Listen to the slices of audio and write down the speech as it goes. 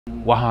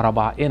waxaan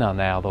rabaa inaan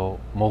aado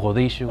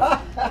Mogadishu.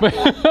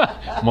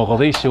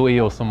 Mogadishu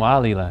iyo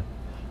Somaliland.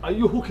 Are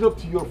you hooking up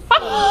to your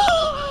phone?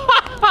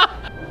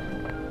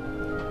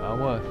 I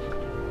was.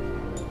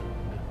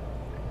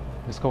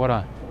 Iska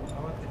waran.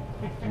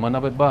 Ma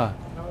nabad ba?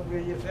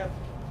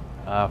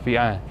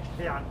 Fiican.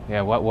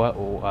 Yeah,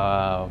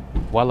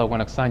 wala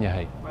wanaagsan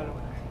yahay.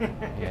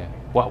 Yeah.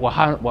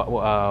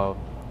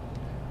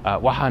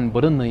 Waxaan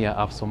baranayaa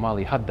af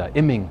Somali hadda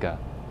iminka.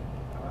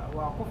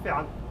 Waa ku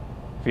fiican.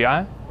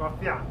 Fiican? Waa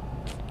fiican.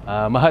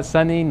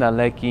 Mahadsanina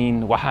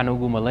laakiin waxaan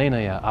ugu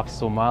malaynayaa af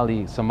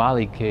Somali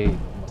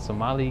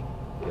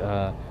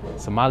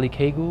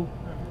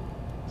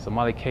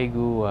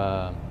kegu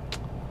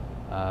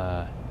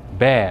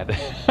bad.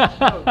 No,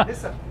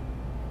 listen,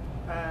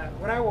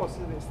 when I was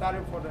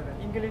studying for the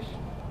English,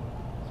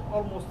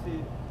 almost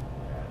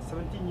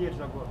 17 years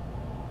ago,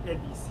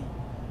 ABC.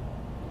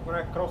 When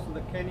I crossed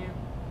the Kenya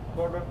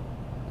border,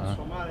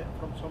 from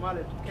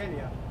Somalia to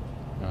Kenya,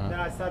 then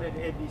I started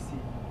ABC.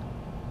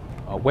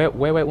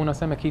 Wewe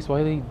unasema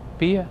Kiswahili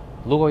pia?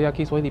 Lugha ya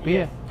Kiswahili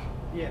pia?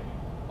 Yeah.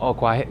 Oh,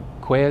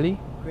 kweli?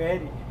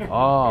 Kweli.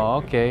 Oh,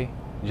 okay.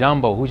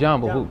 Jambo,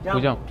 hujambo. So you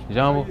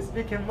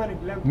speak in many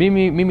languages.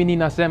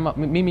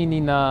 Mimi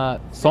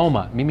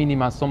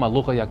ninasoma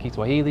lugha ya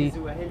Kiswahili.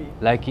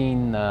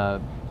 Lakini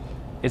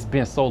it's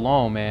been so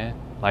long, man.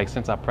 Like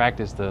since I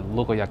practiced the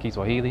lugha ya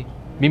Kiswahili.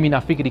 Mimi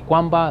nafikiri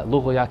kwamba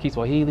lugha ya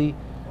Kiswahili.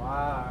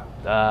 Wow.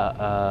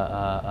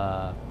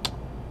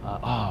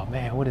 Oh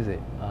man, what is it?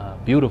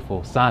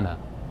 Beautiful sana.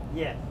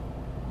 Yes.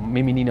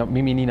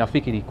 Mimi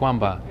ninafikiri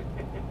kwamba.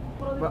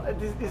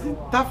 But is it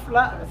tough?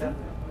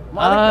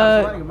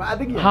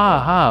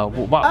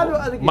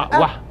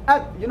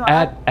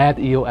 Add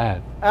iyo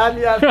add.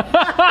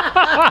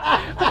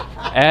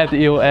 Add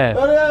iyo add.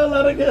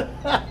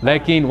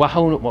 Lakin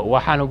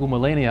waxaan ugu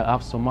malaynayaa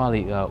af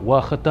Somali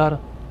waa khatar.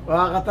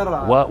 Waa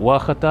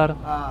khatar.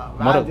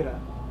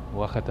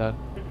 Waa khatar.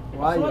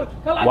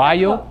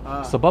 Waayo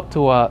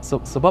sababtoo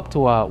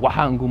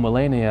waxaan ugu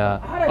malaynayaa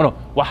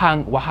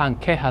waxaan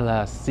ka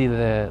helaa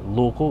sida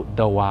loogu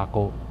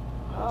dhawaaqo.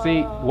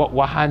 See,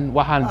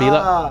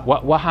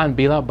 waxaan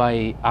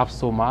bilaabay af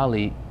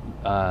Somali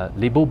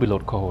libo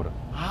bilood ka hor.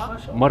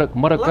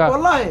 Marka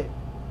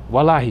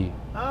wallahi.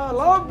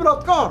 Laba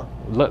bilood ka hor.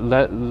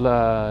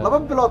 Laba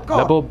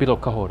bilood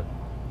ka hor.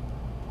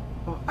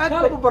 Aad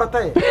baad u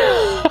baratay.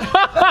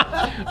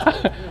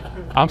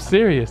 I'm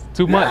serious.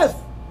 2 months.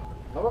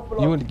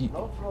 You want to get?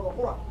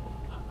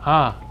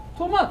 Huh?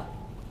 2 months.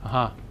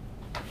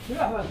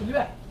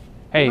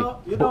 Hey.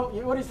 You know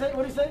what do you say?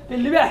 What do you say?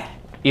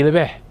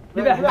 Ilbeh.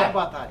 Libah.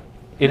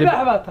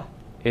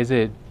 Is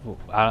it?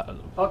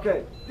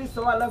 Okay. This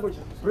Somali language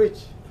is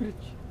rich.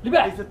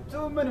 Libah. It's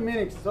too many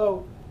meanings.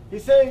 So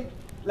he's saying,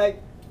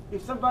 like,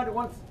 if somebody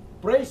wants to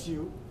praise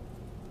you,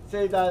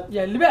 say that.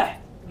 Yeah, libah.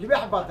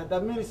 Libah bata.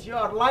 That means you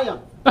are lion.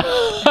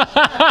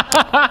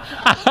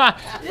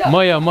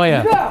 Maya.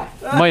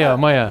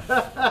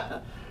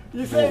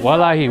 You say.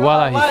 Wallahi.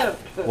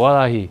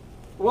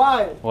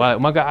 Why?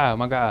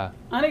 Magaca.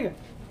 Aniga.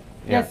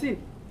 Yasin.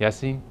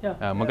 Yasin?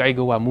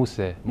 Magacaygu waa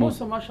Muuse.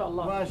 Muuse, masha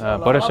Allah.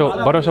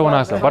 Barasho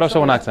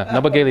wanaagsan.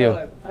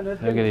 Nabadgelyo.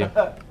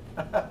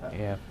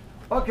 Yeah.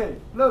 Okay,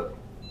 look.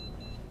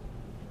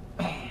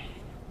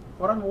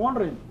 What I'm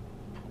wondering.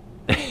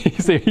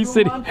 he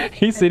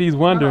said he's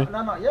wondering.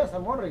 No, yes,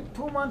 I'm wondering.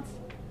 2 months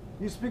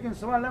you speak in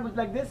Somali language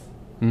like this?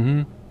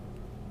 Mm-hmm.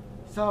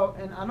 So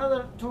in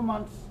another 2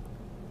 months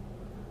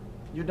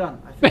you're done.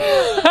 I think.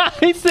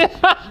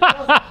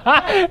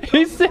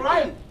 he said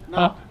right.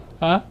 Now,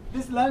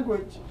 this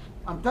language,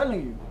 I'm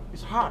telling you,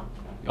 is hard.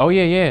 Oh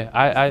yeah. It's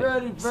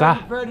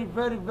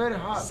very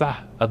hard. Sah.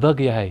 Adag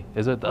yahay.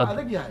 Is it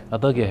adag yahay?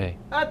 Adag yahay.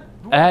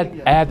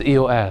 Add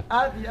iyo add.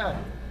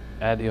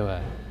 Add iyo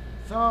add.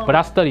 So, but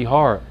I study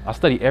hard. I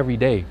study every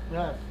day.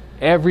 Yes.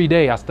 Every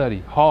day I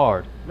study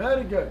hard.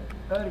 Very good.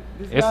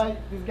 This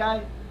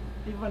guy,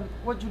 even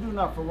what you do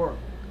now for work?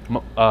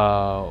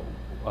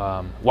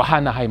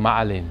 Wahanahay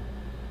ma'alin.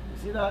 You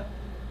see that?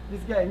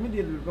 This guy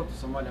immediately will go to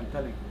Somalia, I'm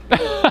telling you.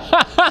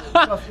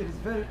 Because it is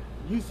very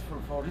useful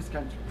for this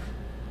country.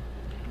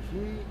 If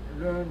he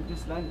learn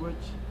this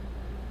language,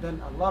 then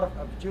a lot of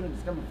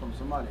opportunities coming from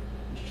Somalia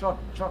in short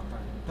time.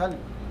 I'm telling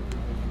you.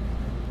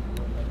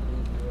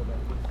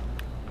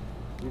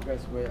 You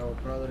guys were our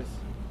brothers.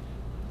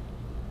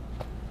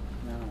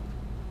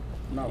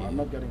 No, I'm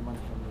not getting money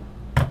from you.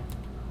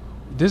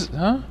 This,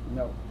 huh?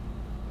 No.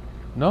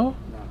 No? No.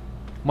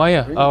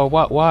 Maya, really?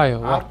 Why?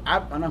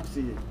 I'm not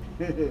seeing.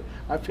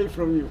 I feel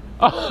from you.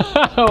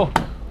 Oh,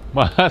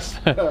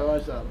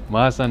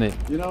 Mahasane.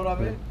 You know what I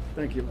mean?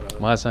 Thank you, brother.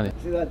 Mahasane.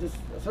 See that just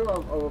some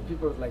of our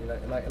people like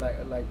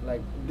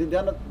they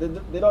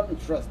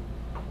don't trust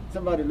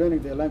somebody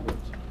learning their language.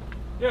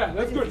 Yeah,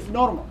 that's good. It's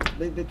normal.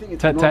 They think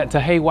it's normal.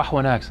 Tahey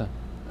wahwan accent.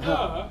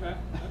 Oh, okay.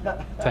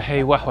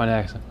 Tahey wahwan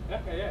accent.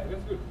 Okay, yeah,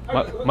 that's good.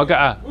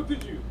 Maga'a. Who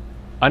did you?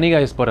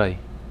 Aniga is baray.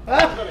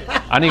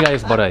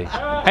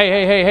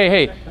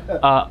 Hey.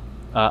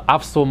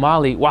 Af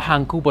Somali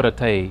waxaan ku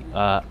baratay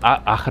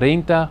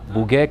akhrinta,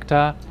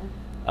 buugaagta,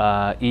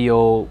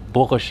 io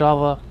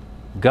Bokashava,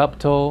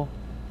 Gupto,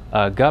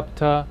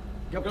 Gupta,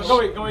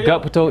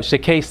 Gupto,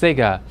 Shake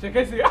Sega,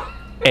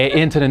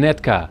 e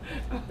Internetka,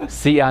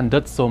 Si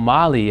Andut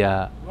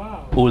Somalia,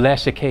 Ule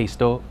Shake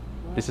Sto.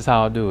 This is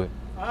how I do it.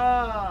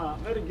 Ah,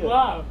 very good.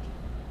 Wow.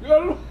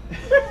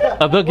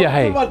 Adug ya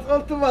hey.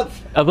 All too much.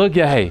 Adug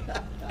ya hey.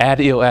 Ad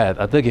io ad.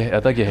 Adug ya hey. I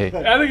think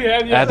you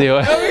had Ad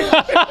io.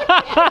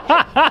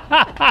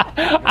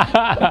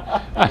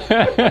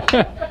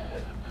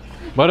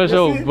 What is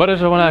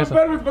your one accent?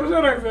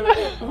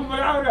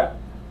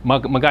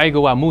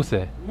 Magaigo wa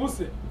Muse.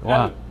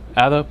 Wow.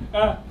 Ada.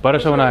 What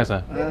is your one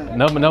accent?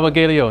 Never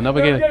get you.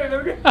 Never get.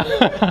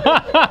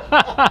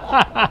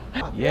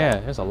 Yeah,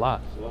 there's a lot.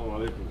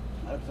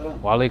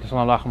 Wa alaikum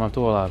salam wa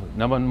rahmatullah.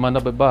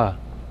 Manabit ba.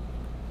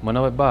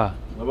 Manabit ba.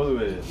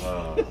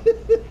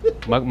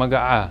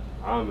 Maga'a.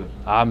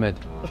 Ahmed.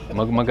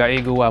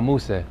 Magaigo wa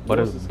Muse. What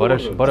is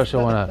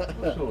your one accent?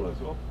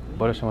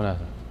 What is your one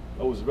accent?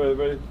 That was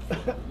very.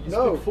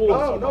 No.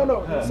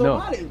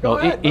 Somali. Go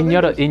ahead. In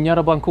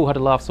Yarabanku had a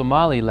lot of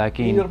Somali, like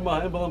in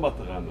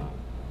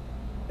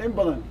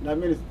Imbalan. That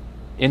means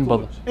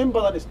Inbal.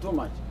 imbalan is too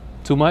much.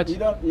 Too much? You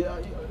don't.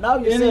 Now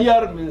you In said.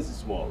 yar means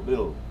small,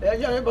 little.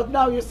 Yeah, but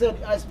now you said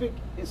I speak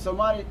in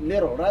Somali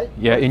little, right?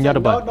 Yeah, But in you said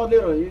Yoruba. No,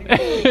 little.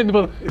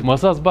 Inbal.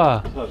 Masas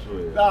ba? That's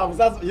right. No,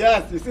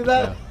 yes, you see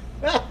that?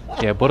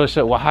 Yeah,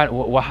 Borasha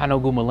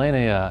Wahanogu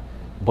Malena,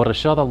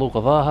 Borashada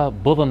Lukadaha,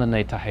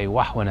 Budanane Tahe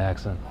Wahwan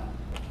accent.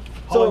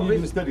 How So long you we-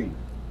 been studying?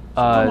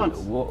 2 months.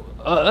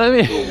 I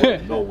mean,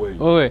 No way.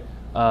 wait.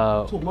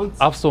 2 months.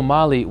 Af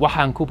Somali,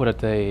 Wahan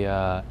Kuperate,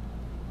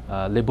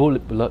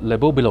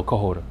 Lebo Bilo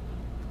Kohor.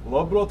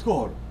 والله بلاد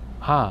كهر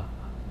Ha.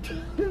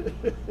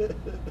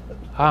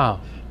 Ha.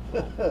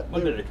 ما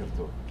ندعي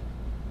كرتو.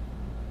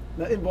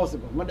 No,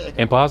 impossible. ما دعي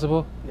كرتو.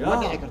 Impossible? ما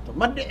دعي كرتو.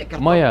 ما دعي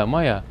كرتو.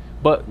 Maya.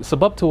 But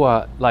sabab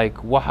to like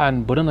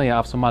Wahan Budanaya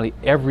of Somali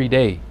every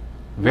day.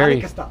 Very.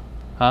 Malin kasta.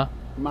 Huh?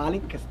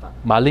 Malin kasta.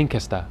 Malin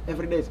Kesta.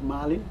 Every day is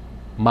Malin.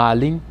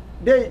 Malin.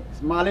 Day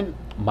is Malin.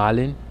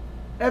 Malin.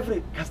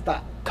 Every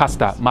kasta.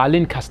 Kasta.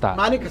 Malin Kasta.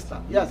 Malin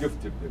kasta. Yes. You're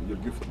gifted then.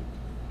 You're gifted.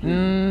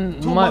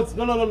 2 Ma- months.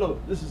 No.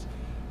 This is.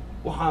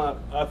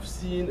 I've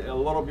seen a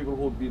lot of people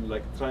who've been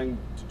like trying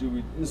to do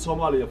it in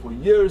Somalia for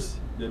years.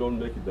 They don't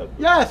make it that way.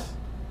 Yes.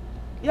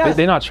 Yes.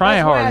 They're not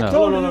trying That's why hard I enough.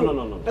 told No.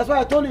 you. That's why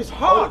I told you it's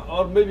hard.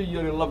 Or maybe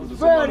you're in love with the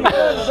Very, Somali.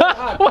 very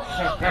hard.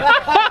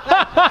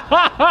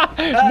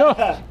 No.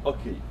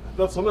 Okay.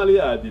 That's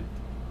Somalia I did.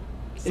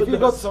 If you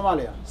go to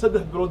Somalia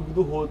صدق بلاد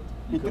بدوهود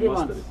you in can 3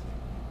 master months,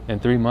 it. In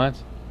 3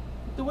 months?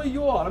 The way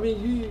you are. I mean,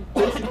 you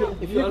basically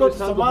If you you go to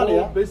understand the whole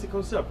Somalia, basic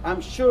concept.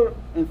 I'm sure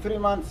in 3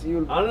 months And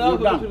you're now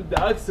done. the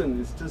accent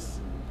is just.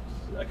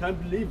 I can't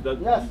believe that.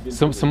 Yes. you've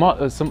been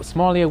doing it.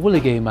 Somalia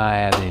willige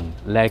maadin,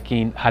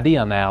 lakin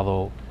hadia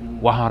nado,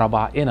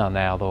 waharaba ina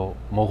nado,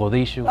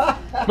 Mogadishu.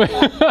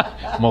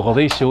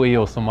 Mogadishu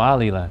iyo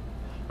Somaliland.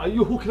 Are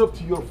you hooking up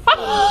to your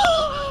phone?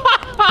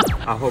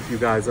 I hope you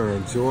guys are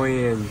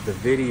enjoying the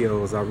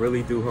videos. I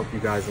really do hope you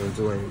guys are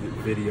enjoying the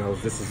videos.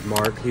 This is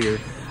Mark here.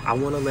 I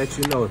want to let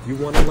you know, if you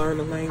want to learn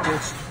a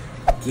language,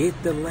 get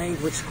the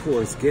language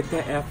course. Get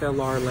the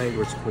FLR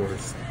language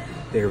course.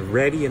 They're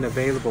ready and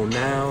available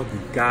now. You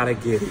gotta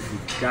get it. You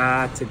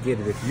got to get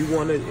it. If you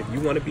want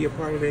to be a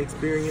part of the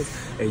experience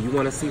and you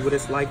want to see what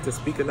it's like to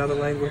speak another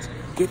language,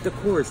 get the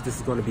course. This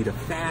is going to be the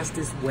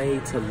fastest way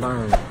to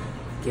learn.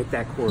 Get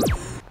that course.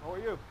 How are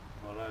you?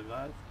 All right,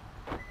 guys.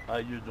 How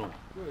you doing?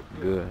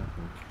 Good.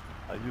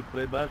 How you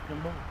play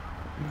basketball?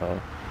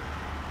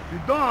 You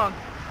done?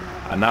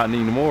 Not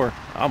anymore.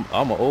 I'm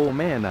an old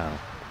man now.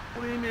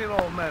 What do you mean,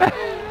 old man?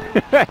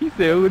 He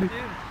said, "Who?"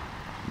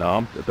 No,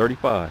 I'm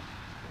 35.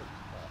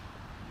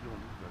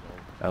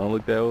 I don't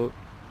look that old.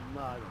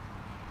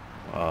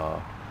 Nah,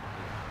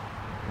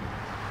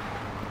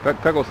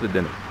 Как go to the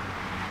dentist?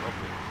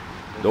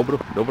 Dobro.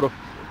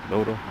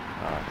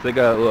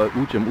 Сега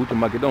учим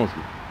македонски.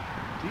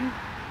 Ти?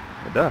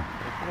 Да.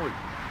 Какой?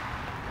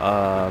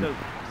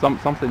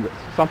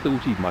 Сам се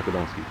учи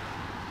македонски.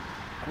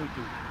 Кой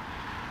ти?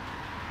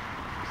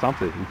 Сам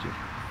се учи.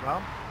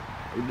 Сам?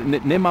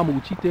 Немам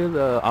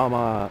учител,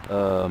 ама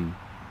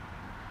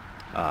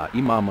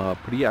имам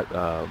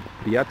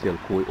приятел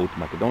кој од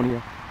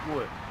Македонија.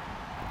 Кой?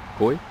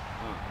 Кој?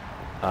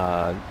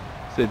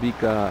 Се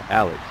вика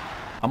Алекс.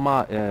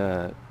 Ама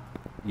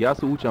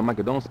јас учам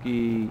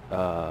македонски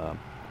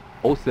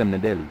 8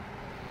 недели.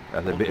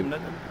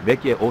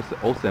 Веќе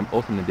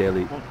 8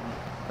 недели.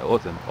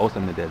 8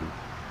 недели.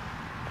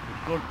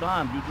 It's good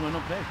time. You're doing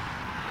okay.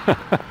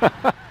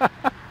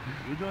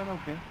 You're doing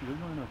okay. You're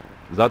doing okay.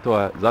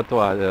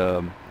 Затоа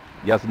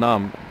јас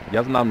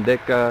знам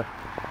дека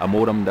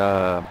морам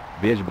да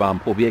вежбам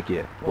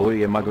повеќе.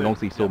 Повеќе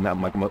македонски со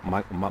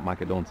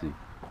македонци.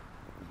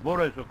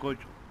 Зборaj со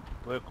којчо.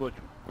 Тој е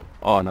којчо.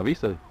 О,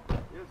 нависа ли?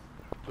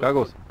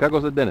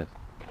 Како се денес?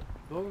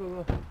 Добро,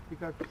 да. Ти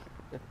како?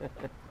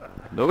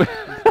 Добре.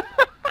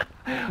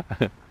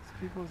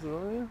 Спикам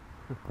здравје.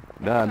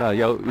 Да,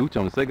 ја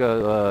учам. Сега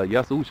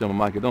јас учам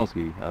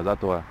македонски,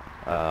 затоа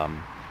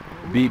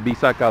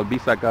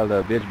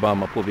Bisakal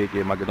Vejbam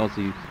Poveke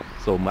Magadonsi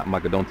so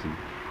Magadonsi.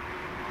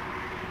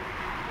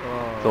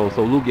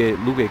 So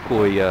Luge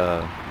Koi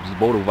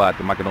Zborovat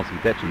Magadonsi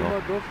Techno. Ima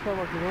dosta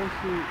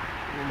Makedonci,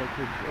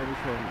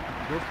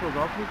 dosta od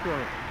Afrika,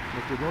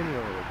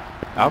 Makedonija.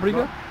 Afrika?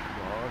 Da,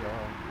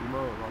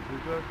 ima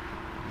Afrika,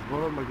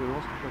 zboran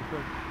makedonski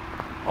kartel.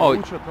 Oh,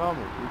 Uče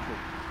tamo.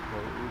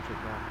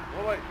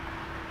 Ovaj,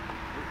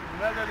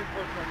 nedeli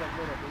počne da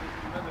zbora,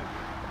 nedeli.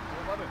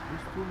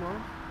 These 2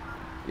 months?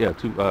 yeah,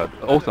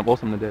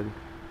 awesome Nadeli.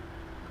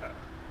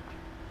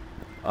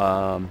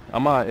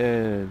 I'm out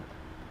in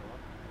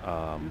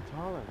Good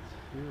talent.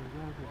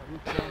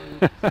 Good talent.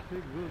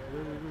 Speak good,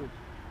 very good.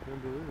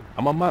 Unbelievable.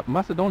 I'm a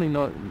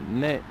Macedonian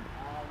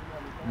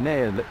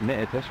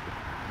ne eteško.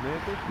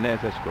 Ne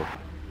eteško.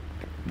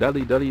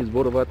 Da li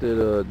izborovate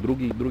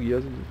drugi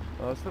jezik?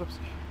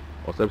 Srpski.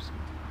 O srpski.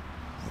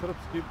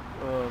 Srpski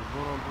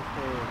zborom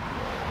dosta je...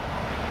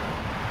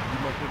 I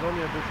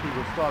Makedonija je dosta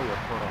Jugoslavija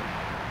skoro.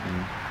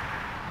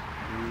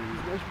 I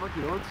znaš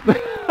makedonski?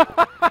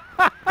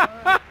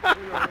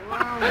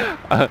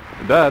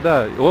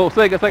 Da. O,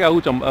 svega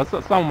učam,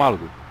 samo malo.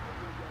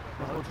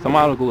 Samo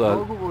malo.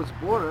 Mogu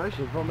zbora, znaš?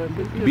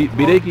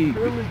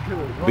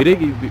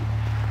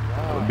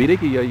 Bi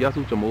reki ja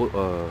učam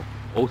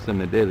 8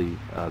 nedeli,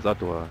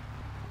 zato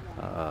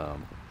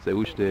se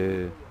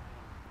ušte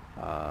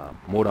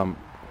moram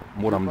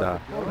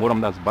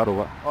da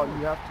zbarova. Oh,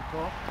 you have to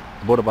talk?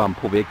 Zborovam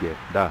poveke,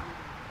 da.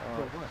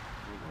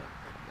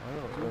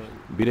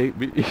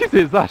 He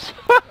says znaš.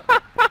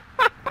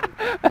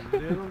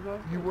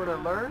 You want to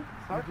learn?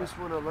 You just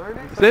want to learn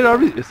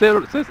it?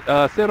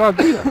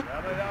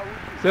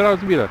 Se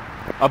razbira.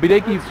 A bi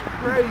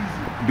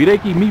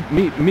reki,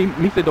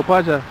 mi se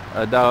dopađa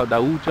da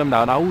učam,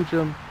 da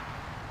naučam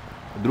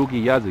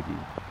drugi jeziki.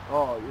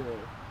 Oh,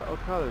 yeah. Od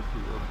kada si?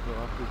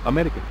 Od Afrike?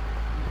 Amerika.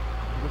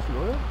 Da si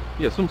rojen?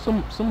 Ja,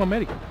 sum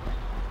Amerika.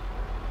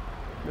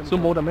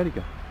 Sum od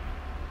Amerika.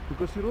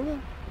 Tukaj si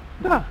rojen?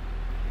 Da.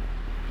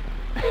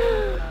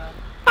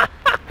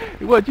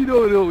 What you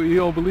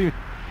don't believe?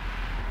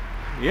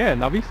 Yeah,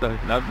 na vista.